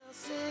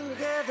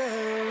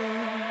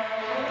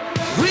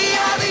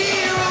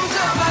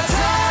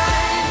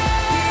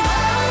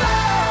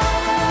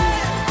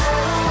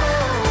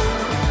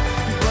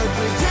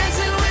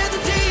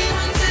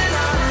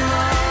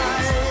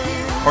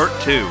Part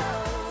 2.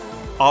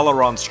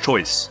 Alaron's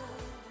Choice.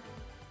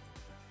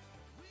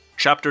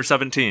 Chapter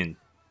 17.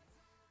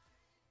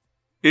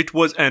 It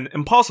was an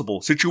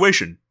impossible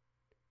situation.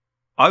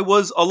 I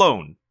was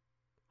alone.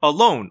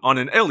 Alone on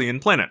an alien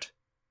planet.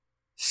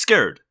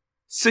 Scared,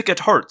 sick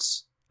at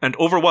hearts, and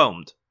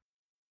overwhelmed.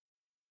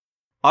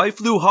 I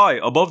flew high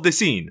above the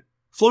scene,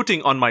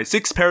 floating on my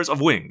 6 pairs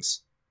of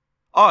wings.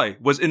 I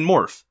was in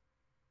Morph.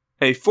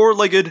 A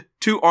 4-legged,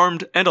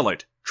 2-armed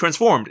Andalite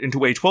transformed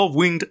into a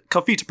 12-winged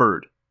Khafiit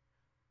bird.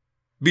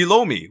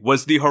 Below me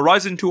was the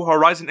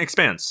horizon-to-horizon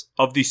expanse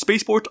of the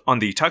spaceport on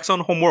the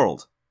Taxon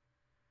homeworld.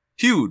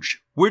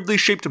 Huge, weirdly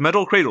shaped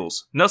metal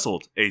cradles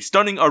nestled a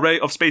stunning array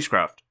of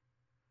spacecraft.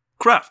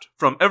 Craft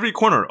from every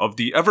corner of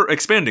the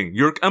ever-expanding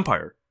Yeerk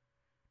Empire.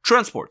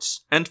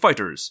 Transports and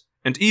fighters,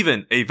 and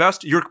even a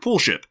vast Yeerk pool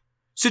ship,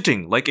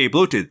 sitting like a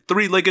bloated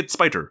 3-legged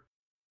spider.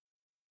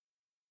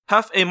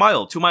 Half a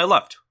mile to my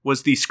left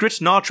was the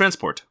Skrit Na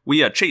transport we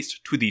had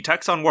chased to the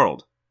Taxon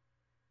world.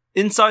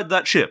 Inside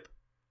that ship,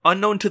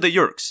 unknown to the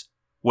Yeerks,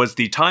 was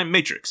the Time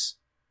Matrix.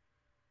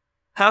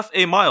 Half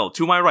a mile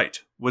to my right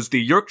was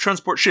the Yeerk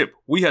transport ship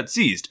we had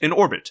seized in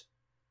orbit.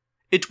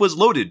 It was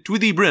loaded to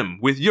the brim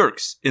with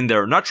Yeerks in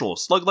their natural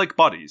slug-like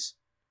bodies.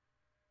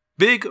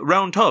 Big,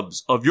 round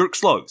tubs of Yeerk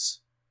slugs.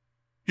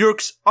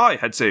 Yeerks I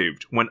had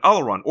saved when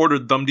Alaron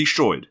ordered them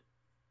destroyed.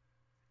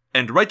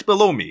 And right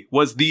below me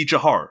was the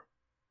Jahar.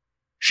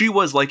 She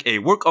was like a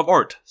work of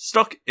art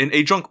stuck in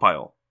a junk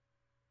pile.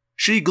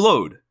 She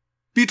glowed,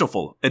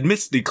 beautiful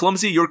amidst the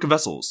clumsy Yeerk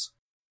vessels.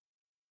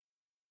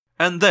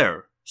 And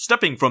there,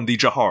 stepping from the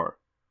Jahar,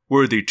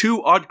 were the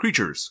 2 odd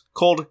creatures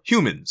called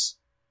humans.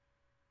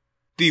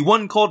 The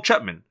one called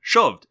Chapman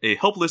shoved a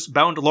helpless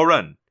bound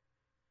Loren.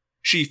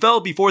 She fell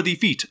before the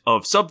feet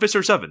of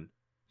Sub-Visser 7,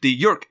 the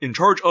Yeerk in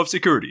charge of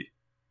security.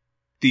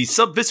 The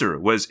Sub-Visser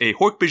was a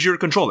Hork-Bajir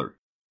controller.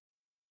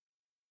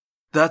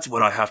 "That's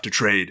what I have to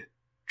trade,"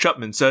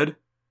 Chapman said.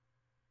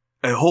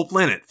 "A whole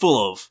planet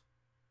full of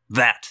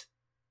that."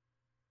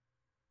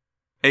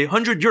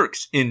 100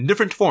 Yeerks in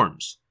different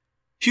forms.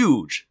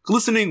 Huge,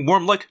 glistening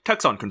worm-like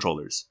Texon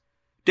controllers.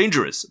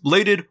 Dangerous,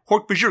 bladed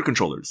Hork-Bajir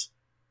controllers.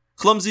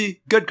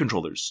 Clumsy Ged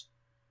controllers.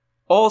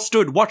 All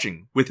stood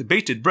watching with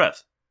bated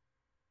breath.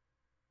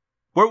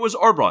 Where was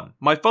Arbron,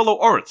 my fellow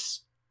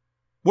Arths?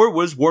 Where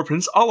was War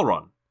Prince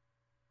Alaron?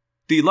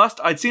 The last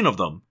I'd seen of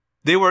them,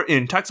 they were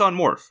in Taxon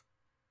Morph.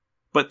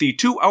 But the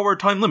 2-hour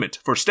time limit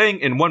for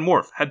staying in one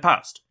morph had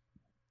passed.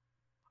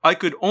 I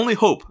could only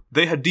hope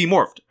they had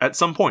demorphed at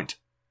some point.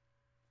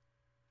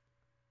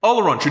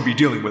 "Alaron should be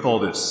dealing with all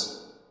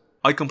this,"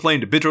 I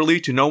complained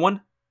bitterly to no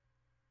one.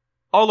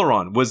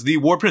 Alaron was the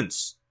War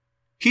Prince.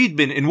 He'd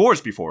been in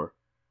wars before.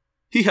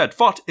 He had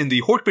fought in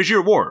the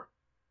Hork-Bajir War.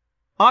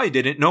 I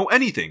didn't know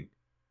anything.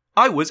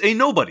 I was a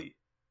nobody.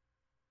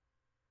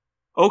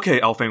 "Okay,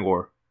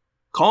 Alfangor.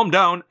 Calm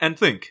down and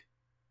think."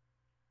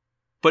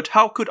 But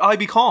how could I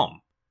be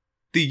calm?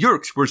 The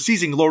Yeerks were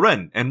seizing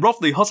Loren and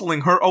roughly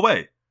hustling her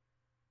away.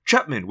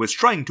 Chapman was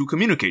trying to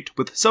communicate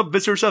with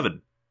Sub-Visser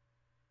 7.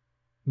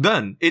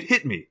 Then it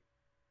hit me.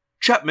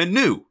 Chapman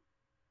knew.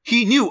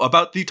 He knew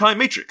about the Time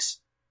Matrix.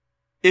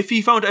 If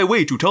he found a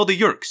way to tell the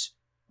Yeerks,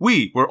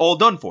 we were all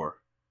done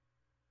for.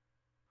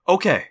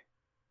 Okay.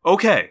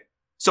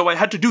 So I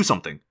had to do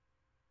something.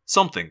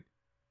 Something.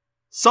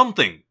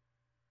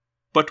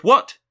 But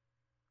what?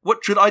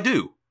 What should I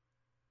do?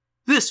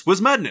 This was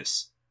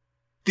madness.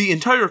 The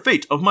entire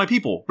fate of my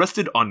people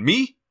rested on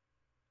me?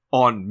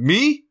 On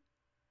me?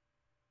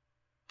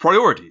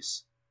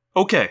 Priorities.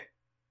 Okay.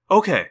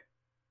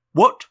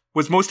 What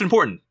was most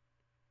important?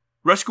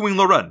 Rescuing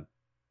Loren.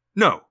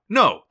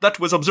 No, that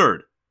was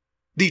absurd.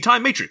 The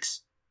Time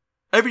Matrix.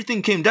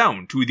 Everything came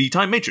down to the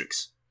Time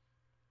Matrix.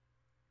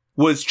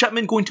 Was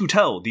Chapman going to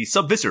tell the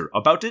Sub-Visser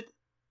about it?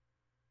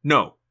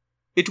 No.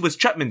 It was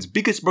Chapman's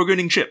biggest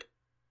bargaining chip.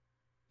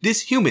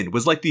 This human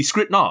was like the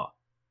Skrit Na.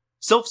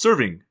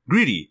 Self-serving,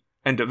 greedy,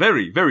 and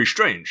very, very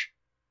strange.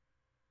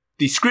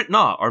 The Skrit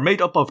Na are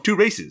made up of 2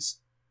 races.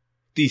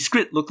 The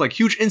Skrit look like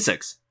huge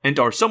insects and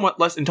are somewhat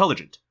less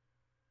intelligent.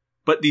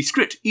 But the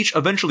Skrit each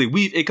eventually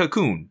weave a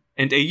cocoon,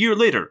 and a year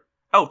later,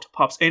 out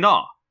pops a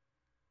Na.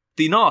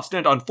 The Na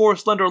stand on 4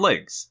 slender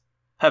legs,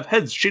 have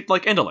heads shaped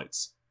like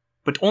Andalites,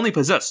 but only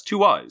possess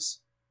 2 eyes.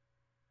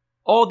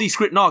 All the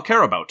Skrit Na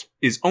care about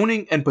is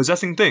owning and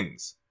possessing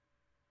things.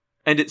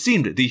 And it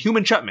seemed the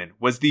human Chapman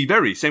was the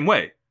very same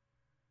way.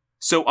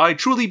 So I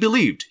truly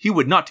believed he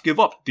would not give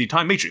up the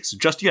Time Matrix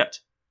just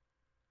yet.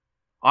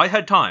 I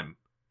had time,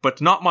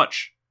 but not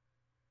much.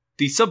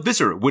 The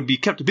Sub-Visser would be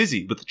kept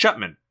busy with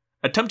Chapman,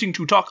 attempting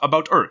to talk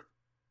about Earth.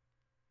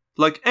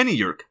 Like any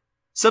Yeerk,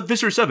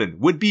 Sub-Visser 7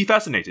 would be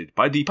fascinated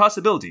by the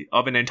possibility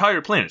of an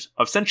entire planet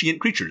of sentient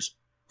creatures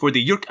for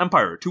the Yeerk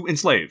Empire to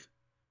enslave.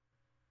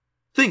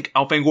 Think,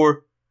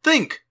 Alfangor,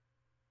 think!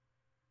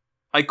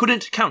 I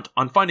couldn't count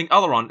on finding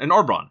Alaron and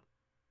Arbron,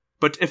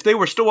 but if they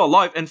were still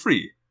alive and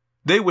free,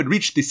 they would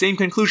reach the same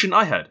conclusion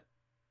I had.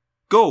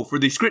 Go for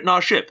the Skrit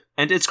Na ship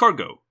and its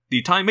cargo,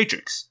 the Time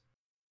Matrix.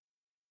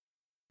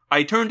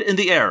 I turned in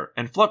the air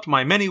and flapped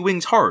my many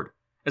wings hard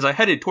as I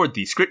headed toward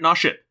the Skritna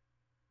ship.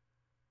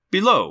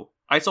 Below,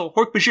 I saw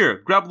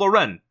Hork-Bajir grab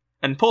Loren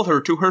and pull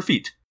her to her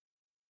feet.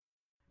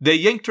 They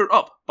yanked her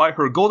up by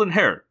her golden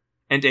hair,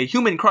 and a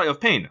human cry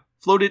of pain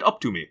floated up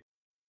to me.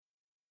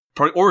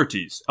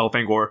 Priorities,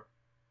 Elfangor.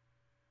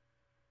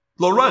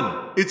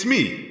 Loren, it's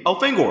me,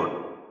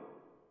 Elfangor.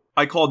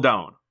 I called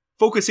down,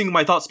 focusing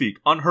my thought-speak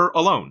on her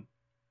alone.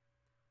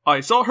 I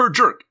saw her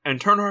jerk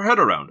and turn her head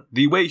around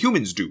the way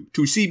humans do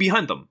to see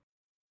behind them.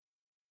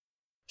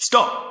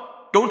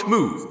 Stop! Don't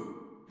move!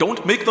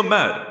 Don't make them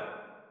mad!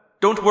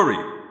 Don't worry,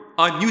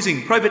 I'm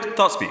using private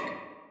thought-speak.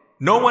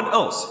 No one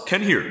else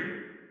can hear.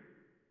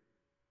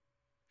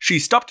 She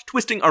stopped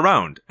twisting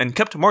around and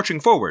kept marching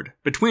forward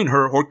between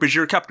her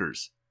Hork-Bajir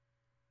captors.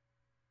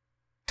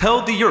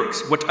 Tell the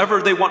Yeerks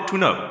whatever they want to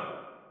know.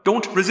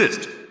 Don't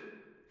resist.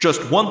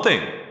 Just one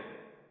thing.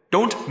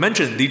 Don't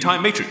mention the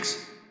Time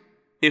Matrix.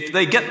 If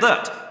they get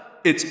that,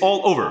 it's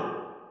all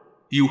over.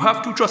 You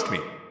have to trust me.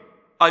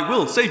 I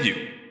will save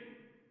you.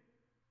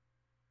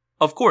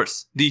 Of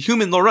course, the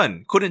human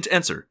Loren couldn't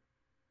answer.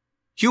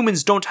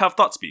 Humans don't have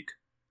thought-speak.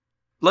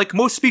 Like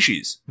most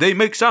species, they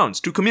make sounds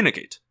to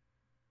communicate.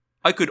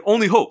 I could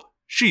only hope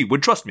she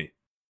would trust me.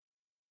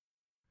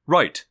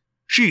 Right,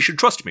 she should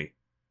trust me.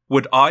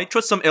 Would I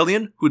trust some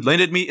alien who'd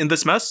landed me in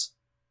this mess?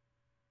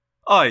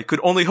 I could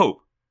only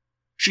hope.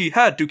 She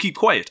had to keep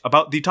quiet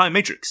about the Time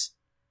Matrix.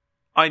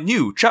 I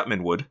knew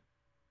Chapman would.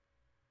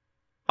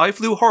 I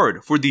flew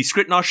hard for the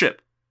Skritna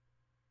ship.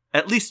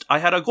 At least I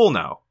had a goal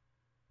now.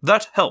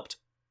 That helped.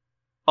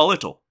 A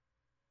little.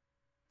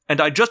 And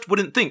I just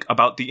wouldn't think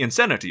about the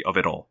insanity of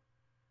it all.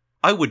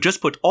 I would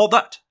just put all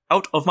that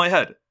out of my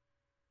head.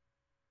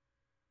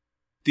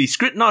 The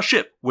Skritna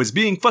ship was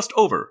being fussed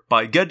over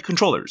by Gedd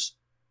controllers.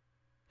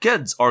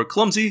 Gedds are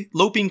clumsy,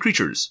 loping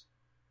creatures.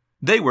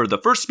 They were the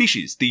first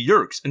species the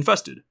Yeerks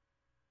infested.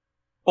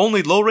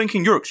 Only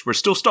low-ranking Yeerks were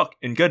still stuck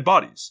in Gedd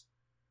bodies.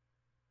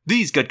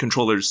 These Gedd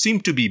controllers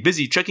seemed to be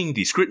busy checking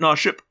the Skritna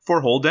ship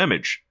for hull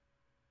damage.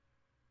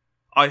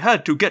 I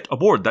had to get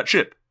aboard that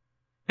ship,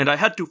 and I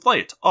had to fly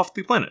it off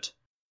the planet.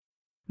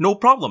 No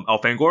problem,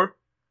 Elfangor.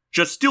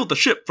 Just steal the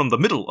ship from the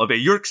middle of a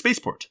Yeerk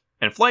spaceport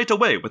and fly it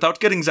away without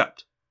getting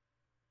zapped.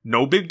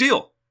 No big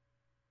deal.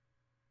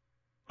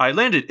 I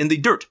landed in the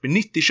dirt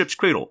beneath the ship's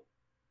cradle.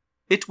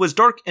 It was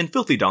dark and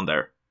filthy down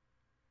there.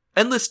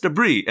 Endless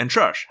debris and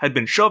trash had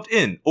been shoved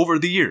in over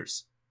the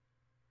years.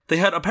 They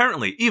had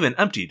apparently even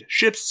emptied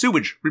ship's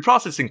sewage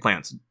reprocessing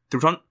plants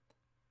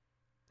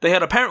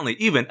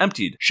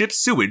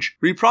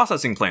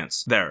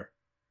there.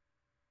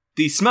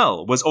 The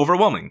smell was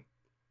overwhelming.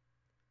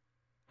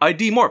 I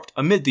demorphed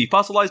amid the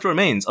fossilized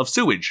remains of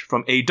sewage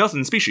from a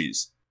dozen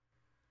species.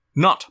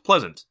 Not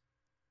pleasant.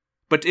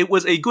 But it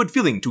was a good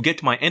feeling to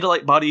get my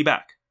Andalite body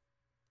back.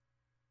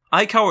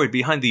 I cowered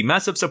behind the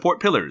massive support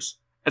pillars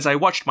as I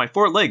watched my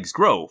 4 legs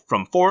grow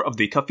from 4 of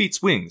the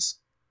Khafiit's wings.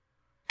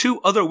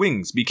 2 other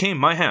wings became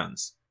my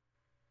hands.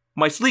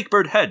 My sleek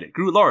bird head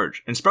grew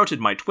large and sprouted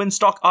my twin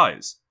stalk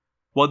eyes,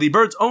 while the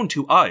bird's own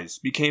 2 eyes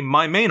became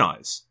my main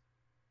eyes.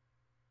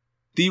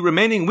 The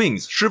remaining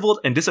wings shriveled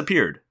and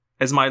disappeared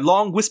as my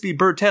long wispy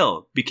bird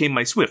tail became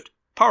my swift,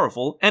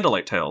 powerful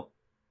Andalite tail.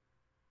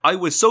 I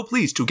was so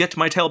pleased to get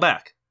my tail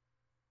back.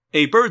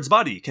 A bird's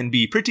body can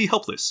be pretty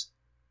helpless.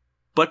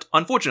 But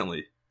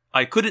unfortunately,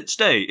 I couldn't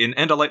stay in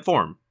Andalite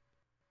form.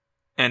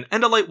 An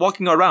Andalite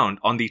walking around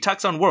on the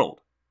Taxxon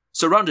world,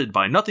 surrounded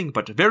by nothing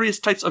but various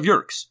types of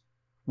Yeerks,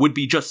 would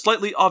be just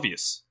slightly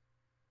obvious.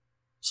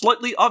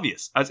 Slightly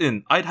obvious, as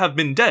in I'd have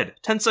been dead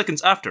 10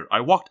 seconds after I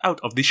walked out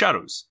of the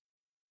shadows.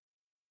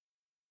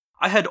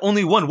 I had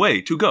only one way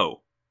to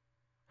go.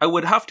 I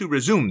would have to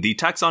resume the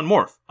Taxxon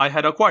morph I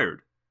had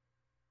acquired.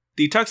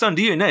 The Taxxon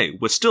DNA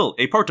was still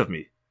a part of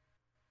me.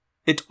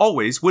 It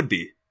always would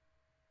be.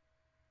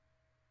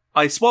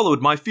 I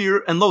swallowed my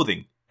fear and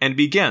loathing and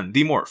began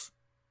the morph.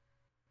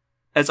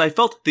 As I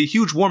felt the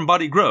huge warm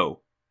body grow,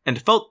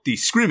 and felt the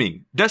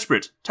screaming,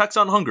 desperate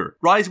Taxxon hunger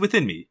rise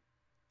within me,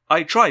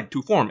 I tried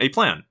to form a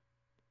plan.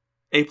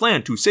 A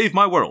plan to save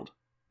my world,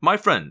 my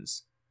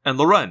friends, and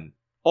Loren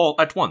all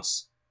at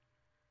once.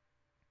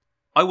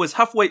 I was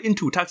halfway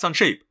into Taxxon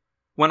shape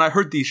when I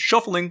heard the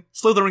shuffling,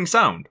 slithering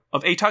sound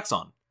of a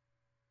Taxxon.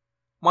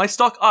 My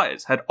stalk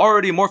eyes had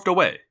already morphed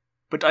away,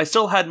 but I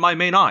still had my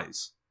main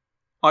eyes.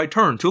 I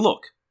turned to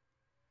look.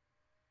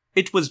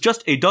 It was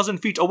just a dozen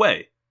feet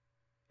away.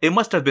 It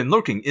must have been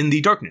lurking in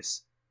the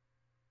darkness.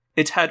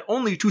 It had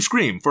only to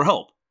scream for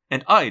help,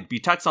 and I'd be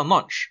Taxxon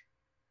lunch.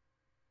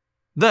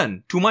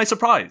 Then, to my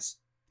surprise,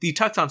 the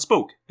Taxxon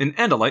spoke in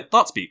Andalite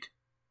thought-speak.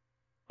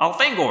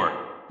 Elfangor,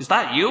 is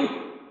that you?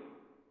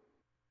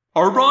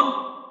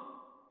 Arbron?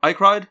 I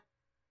cried.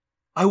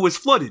 I was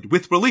flooded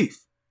with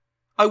relief.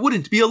 I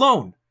wouldn't be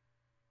alone.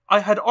 I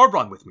had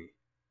Arbron with me.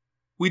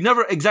 We'd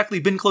never exactly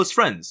been close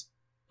friends,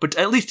 but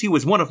at least he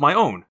was one of my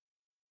own.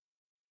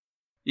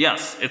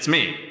 Yes, it's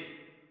me,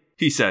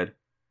 he said.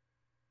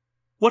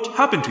 What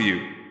happened to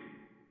you?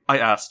 I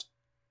asked.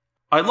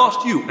 I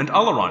lost you and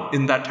Alaron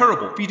in that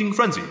terrible feeding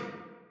frenzy.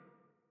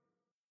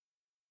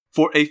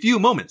 For a few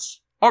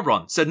moments,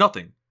 Arbron said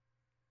nothing.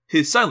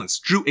 His silence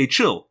drew a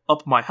chill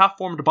up my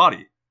half-formed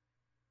body.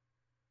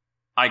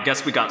 I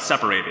guess we got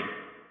separated.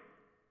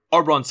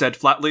 Arbron said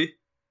flatly.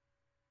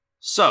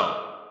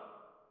 So,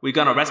 we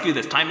gonna rescue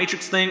this time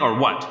matrix thing or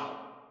what?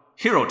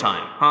 Hero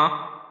time,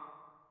 huh?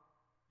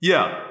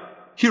 Yeah,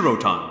 hero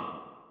time,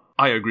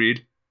 I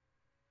agreed.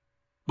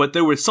 But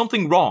there was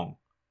something wrong.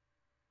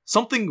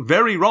 Something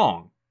very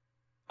wrong.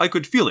 I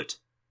could feel it.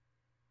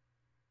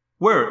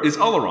 Where is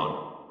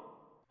Alaron?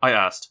 I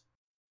asked.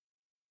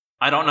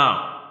 I don't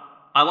know.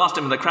 I lost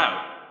him in the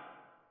crowd.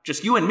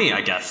 Just you and me,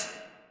 I guess.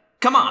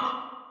 Come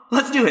on,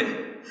 let's do it.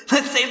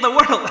 Let's save the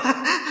world.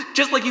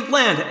 Just like you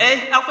planned,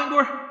 eh,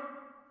 Alfangor?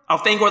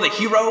 Alfangor the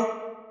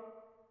hero?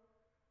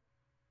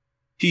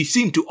 He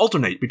seemed to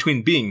alternate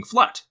between being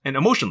flat and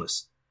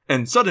emotionless,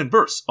 and sudden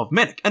bursts of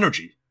manic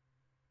energy.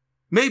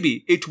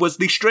 Maybe it was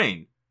the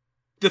strain,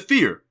 the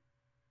fear,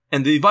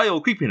 and the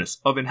vile creepiness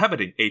of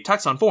inhabiting a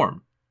taxon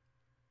form.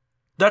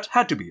 That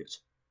had to be it.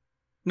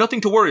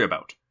 Nothing to worry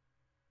about.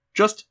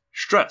 Just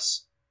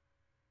stress.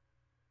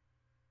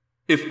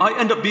 If I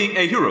end up being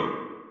a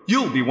hero,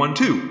 you'll be one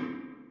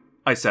too,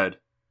 I said.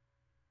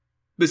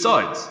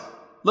 Besides,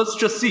 let's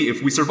just see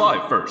if we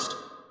survive first.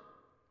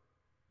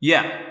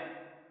 Yeah,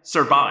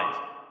 survive,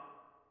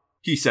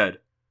 he said,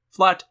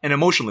 flat and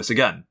emotionless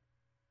again.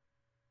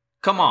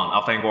 Come on,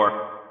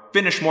 Alfangor.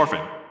 Finish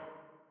morphing.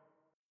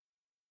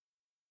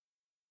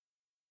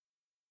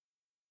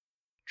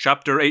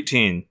 Chapter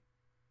 18.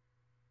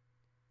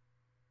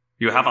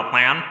 You have a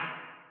plan?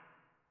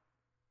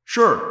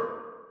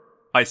 Sure,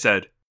 I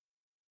said.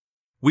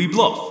 We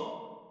bluff.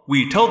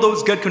 We tell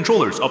those Ged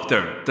controllers up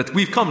there that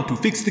we've come to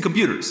fix the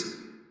computers.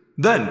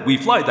 Then we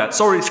fly that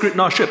sorry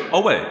Skritna ship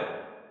away.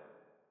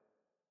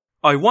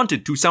 I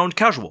wanted to sound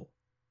casual,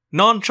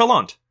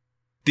 nonchalant,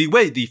 the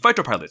way the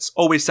fighter pilots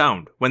always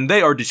sound when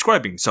they are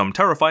describing some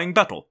terrifying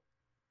battle.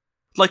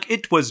 Like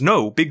it was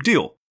no big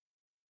deal.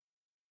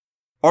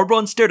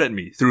 Arbron stared at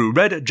me through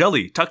red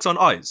jelly taxon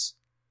eyes.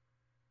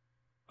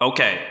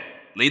 Okay,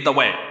 lead the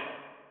way,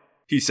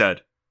 he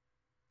said.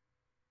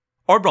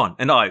 Arbron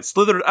and I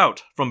slithered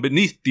out from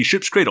beneath the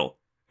ship's cradle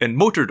and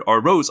motored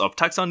our rows of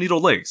taxon needle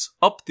legs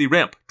up the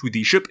ramp to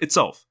the ship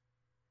itself.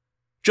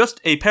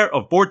 Just a pair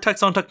of bored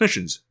taxon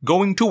technicians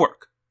going to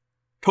work.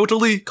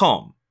 Totally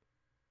calm.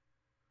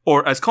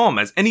 Or as calm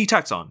as any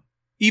taxon,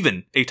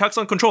 even a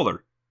taxon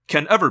controller,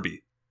 can ever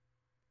be.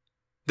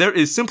 There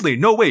is simply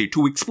no way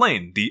to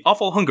explain the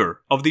awful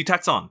hunger of the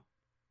taxon.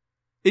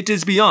 It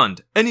is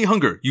beyond any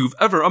hunger you've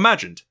ever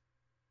imagined.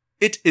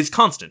 It is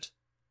constant.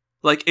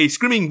 Like a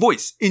screaming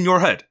voice in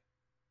your head.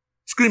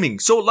 Screaming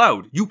so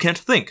loud you can't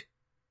think.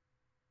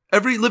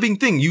 Every living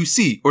thing you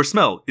see or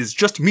smell is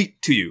just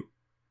meat to you.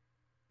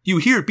 You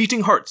hear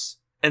beating hearts,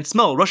 and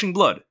smell rushing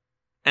blood,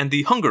 and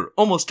the hunger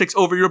almost takes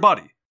over your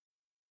body.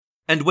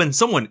 And when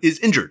someone is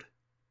injured,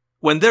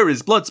 when there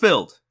is blood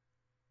spilled,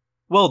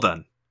 well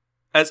then,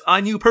 as I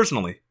knew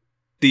personally,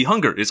 the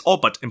hunger is all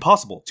but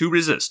impossible to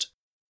resist.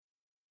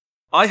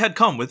 I had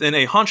come within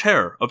a haunch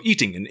hair of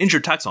eating an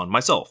injured taxon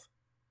myself.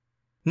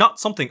 Not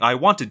something I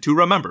wanted to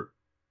remember,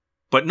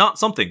 but not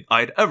something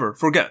I'd ever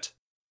forget.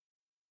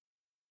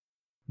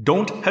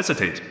 Don't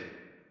hesitate,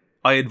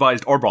 I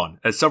advised Arbron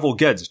as several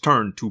Geds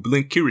turned to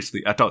blink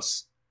curiously at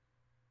us.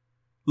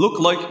 Look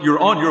like you're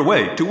on your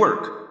way to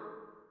work.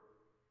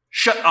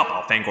 Shut up,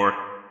 Alfangor,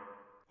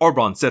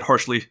 Arbron said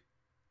harshly.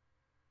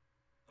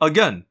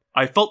 Again,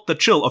 I felt the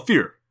chill of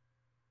fear.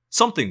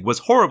 Something was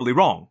horribly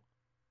wrong.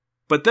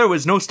 But there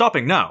was no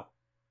stopping now.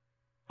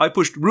 I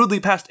pushed rudely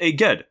past a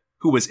Ged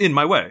who was in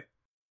my way.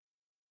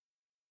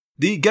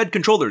 The Ged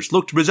controllers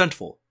looked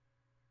resentful,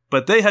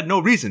 but they had no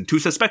reason to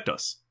suspect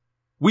us.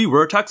 We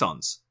were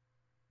taxons.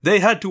 They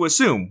had to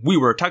assume we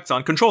were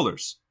taxon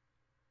controllers.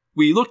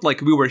 We looked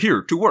like we were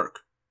here to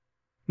work.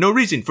 No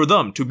reason for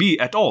them to be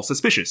at all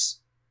suspicious.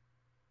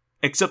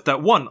 Except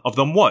that one of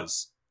them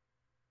was.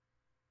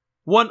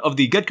 One of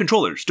the Ged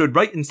controllers stood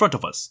right in front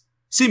of us,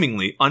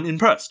 seemingly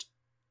unimpressed.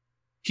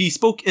 He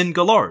spoke in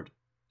Galard,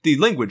 the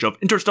language of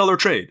interstellar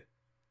trade.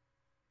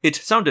 It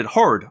sounded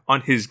hard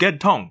on his Ged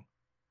tongue,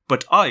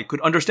 but I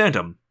could understand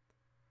him.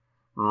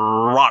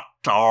 What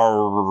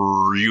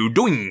are you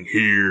doing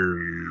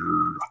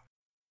here?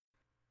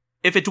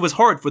 If it was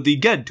hard for the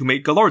Ged to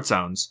make Galard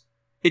sounds,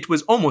 it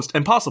was almost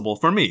impossible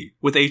for me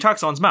with a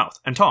taxon's mouth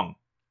and tongue.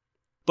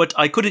 But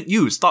I couldn't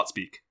use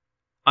thought-speak.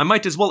 I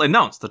might as well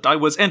announce that I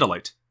was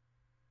Andalite.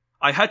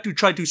 I had to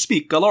try to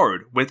speak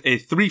Galard with a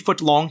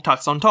 3-foot-long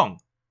taxon tongue.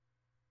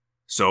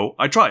 So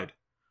I tried.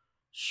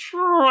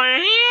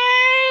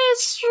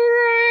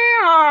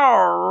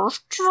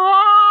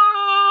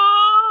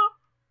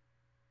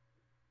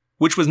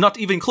 Which was not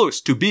even close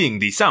to being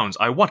the sounds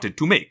I wanted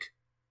to make.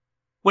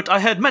 What I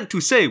had meant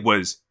to say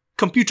was,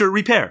 computer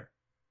repair.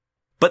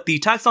 But the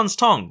taxon's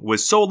tongue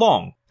was so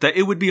long that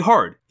it would be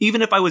hard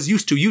even if I was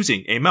used to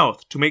using a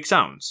mouth to make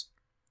sounds.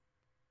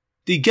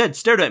 The Ged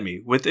stared at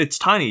me with its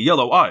tiny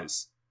yellow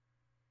eyes.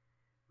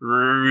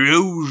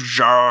 Use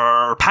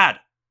your pad.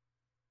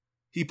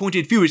 He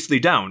pointed furiously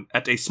down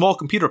at a small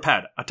computer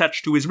pad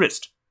attached to his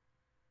wrist.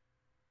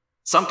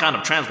 Some kind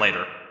of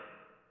translator,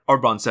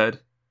 Arbron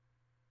said.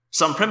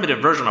 Some primitive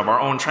version of our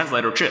own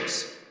translator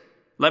chips.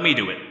 Let me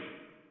do it.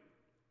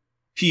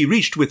 He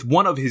reached with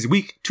one of his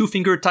weak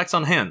two-fingered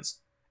taxon hands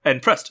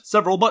and pressed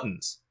several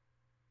buttons.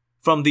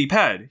 From the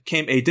pad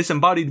came a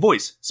disembodied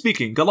voice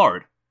speaking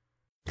Gaillard.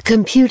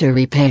 Computer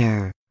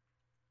repair.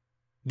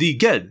 The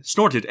Ged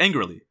snorted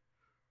angrily.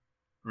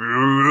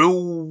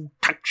 You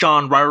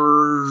taxon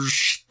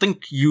riders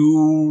think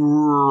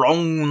you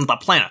own the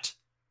planet.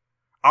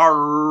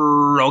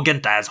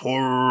 Arrogant as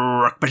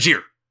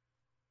Hork-Bajir.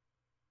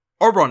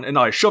 Arbron and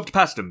I shoved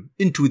past him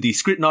into the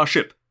Skritna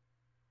ship.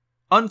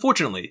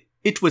 Unfortunately,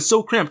 it was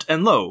so cramped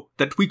and low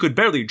that we could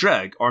barely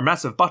drag our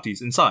massive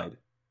bodies inside.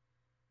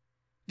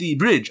 The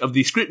bridge of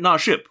the Skritna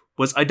ship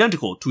was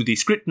identical to the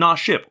Skritna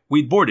ship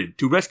we'd boarded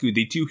to rescue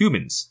the 2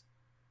 humans.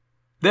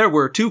 There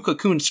were 2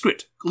 cocooned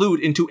Skrit glued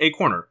into a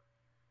corner.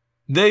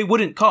 They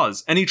wouldn't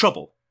cause any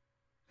trouble.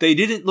 They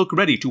didn't look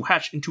ready to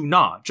hatch into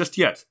Na just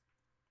yet.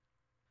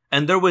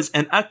 And there was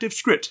an active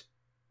Skrit,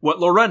 what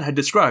Loren had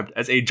described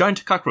as a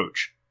giant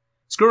cockroach,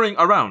 scurrying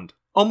around,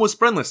 almost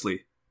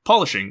friendlessly,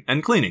 polishing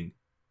and cleaning.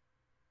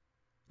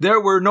 There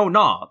were no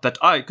Na that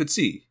I could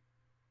see.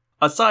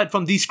 Aside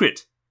from the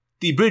Skrit,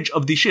 the bridge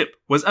of the ship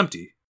was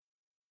empty.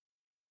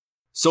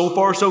 So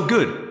far so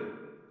good,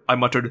 I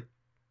muttered.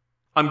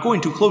 I'm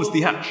going to close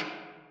the hatch.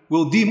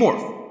 We'll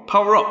demorph,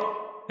 power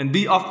up, and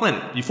be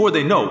off-planet before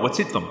they know what's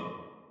hit them.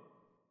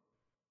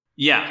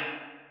 Yeah,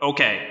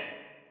 okay,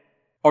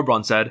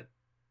 Arbron said.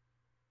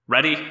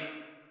 Ready?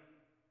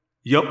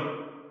 Yup.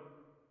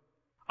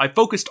 I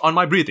focused on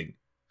my breathing,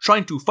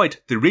 trying to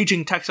fight the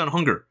raging taxon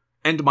hunger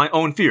and my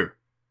own fear.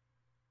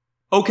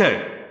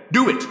 Okay,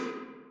 do it!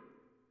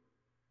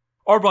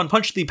 Arbron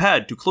punched the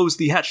pad to close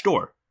the hatch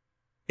door.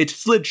 It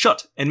slid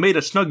shut and made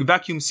a snug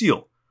vacuum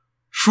seal.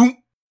 Shroom!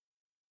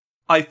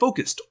 I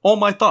focused all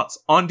my thoughts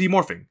on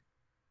demorphing.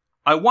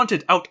 I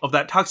wanted out of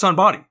that taxon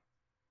body.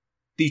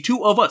 The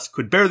 2 of us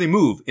could barely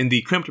move in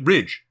the cramped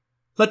bridge,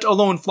 let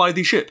alone fly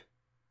the ship.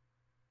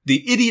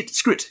 The idiot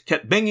Skrit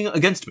kept banging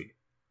against me,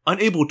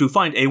 unable to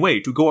find a way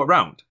to go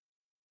around.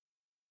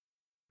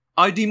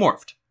 I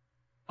demorphed.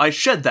 I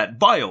shed that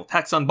vile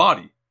taxon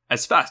body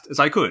as fast as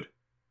I could.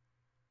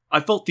 I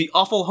felt the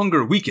awful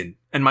hunger weaken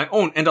and my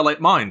own Andalite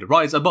mind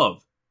rise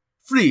above,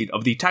 freed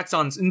of the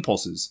taxon's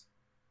impulses.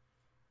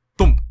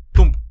 Thump,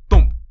 thump,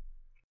 thump.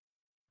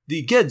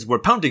 The Geds were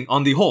pounding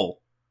on the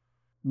hull.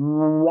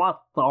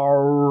 What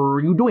are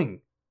you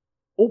doing?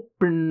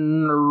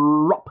 Open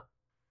up.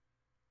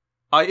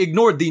 I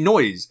ignored the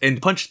noise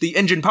and punched the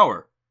engine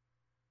power.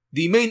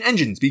 The main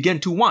engines began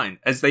to whine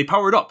as they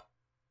powered up.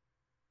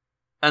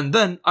 And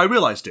then I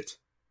realized it.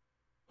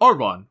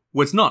 Arbron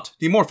was not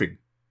demorphing.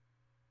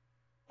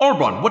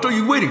 Arbron, what are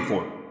you waiting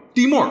for?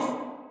 Demorph!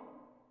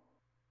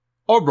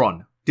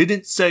 Arbron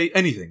didn't say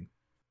anything.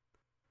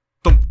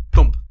 Thump,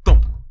 thump,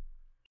 thump.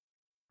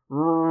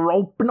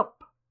 Open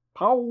up.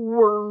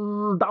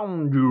 Power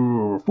down,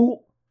 you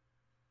fool.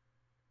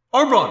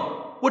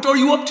 Arbron, what are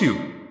you up to?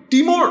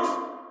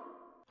 Demorph!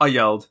 I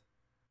yelled.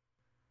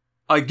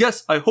 I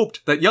guess I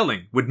hoped that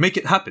yelling would make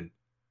it happen.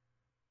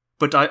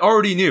 But I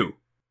already knew.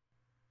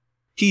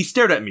 He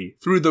stared at me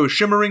through those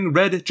shimmering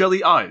red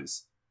jelly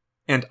eyes,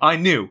 and I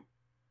knew.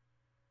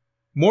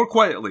 More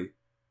quietly,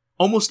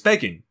 almost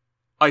begging,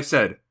 I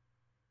said,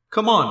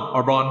 Come on,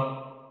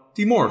 Arbron,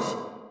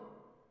 demorph.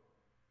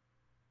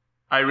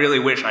 I really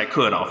wish I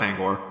could,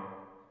 Alfangor,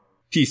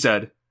 he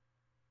said.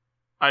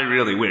 I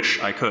really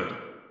wish I could.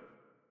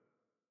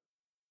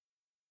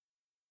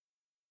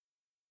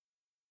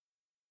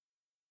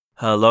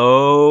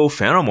 Hello,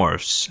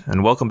 Phanomorphs,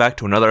 and welcome back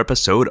to another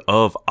episode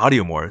of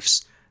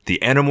Audiomorphs, the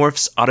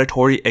Animorphs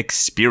Auditory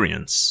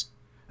Experience.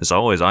 As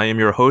always, I am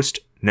your host,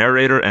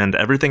 narrator, and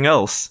everything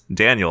else,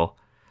 Daniel.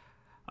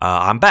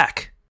 I'm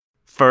back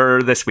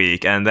for this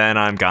week, and then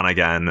I'm gone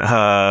again.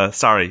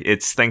 Sorry,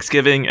 it's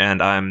Thanksgiving,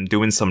 and I'm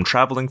doing some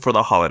traveling for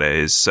the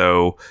holidays,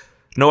 so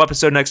no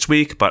episode next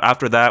week, but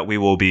after that, we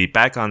will be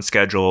back on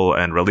schedule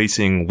and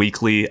releasing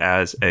weekly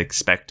as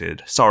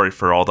expected. Sorry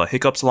for all the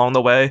hiccups along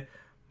the way,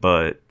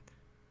 but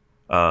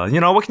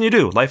what can you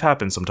do? Life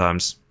happens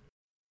sometimes.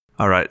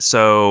 Alright,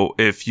 so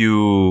if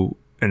you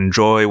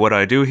enjoy what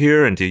I do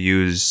here and you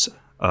use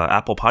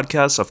Apple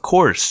Podcasts, of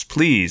course,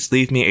 please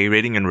leave me a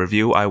rating and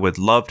review. I would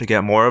love to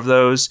get more of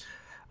those.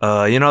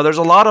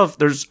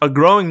 There's a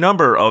growing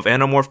number of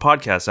Animorph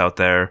podcasts out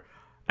there,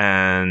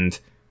 and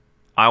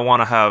I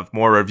want to have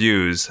more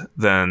reviews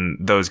than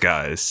those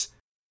guys.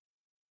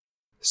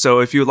 So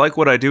if you like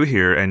what I do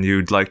here and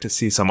you'd like to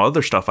see some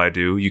other stuff I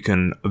do, you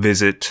can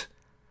visit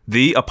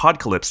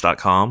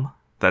theapocalypse.com.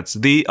 That's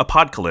The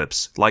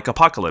Apocalypse, like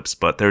apocalypse,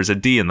 but there's a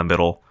D in the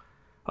middle,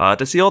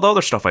 to see all the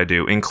other stuff I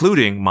do,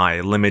 including my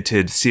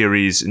limited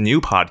series new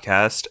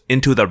podcast,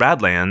 Into the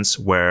Badlands,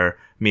 where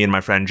me and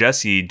my friend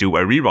Jesse do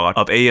a rewatch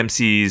of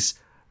AMC's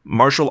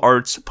martial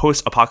arts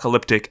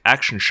post-apocalyptic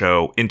action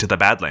show, Into the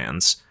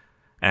Badlands.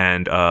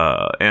 And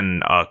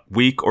in a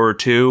week or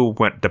two,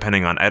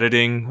 depending on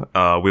editing,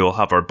 we will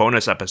have our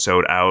bonus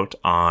episode out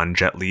on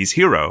Jet Li's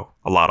Hero.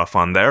 A lot of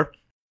fun there.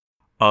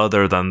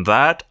 Other than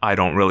that, I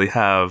don't really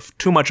have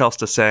too much else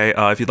to say.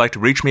 If you'd like to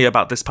reach me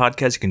about this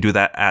podcast, you can do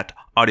that at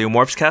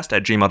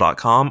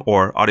audiomorphscast@gmail.com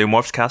or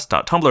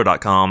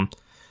audiomorphscast.tumblr.com.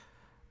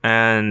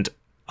 And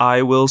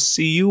I will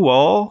see you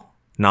all,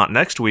 not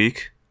next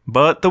week,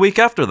 but the week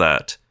after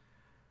that.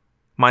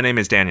 My name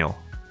is Daniel,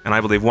 and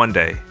I believe one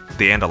day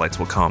the Andalites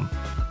will come.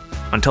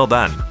 Until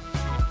then,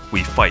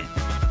 we fight.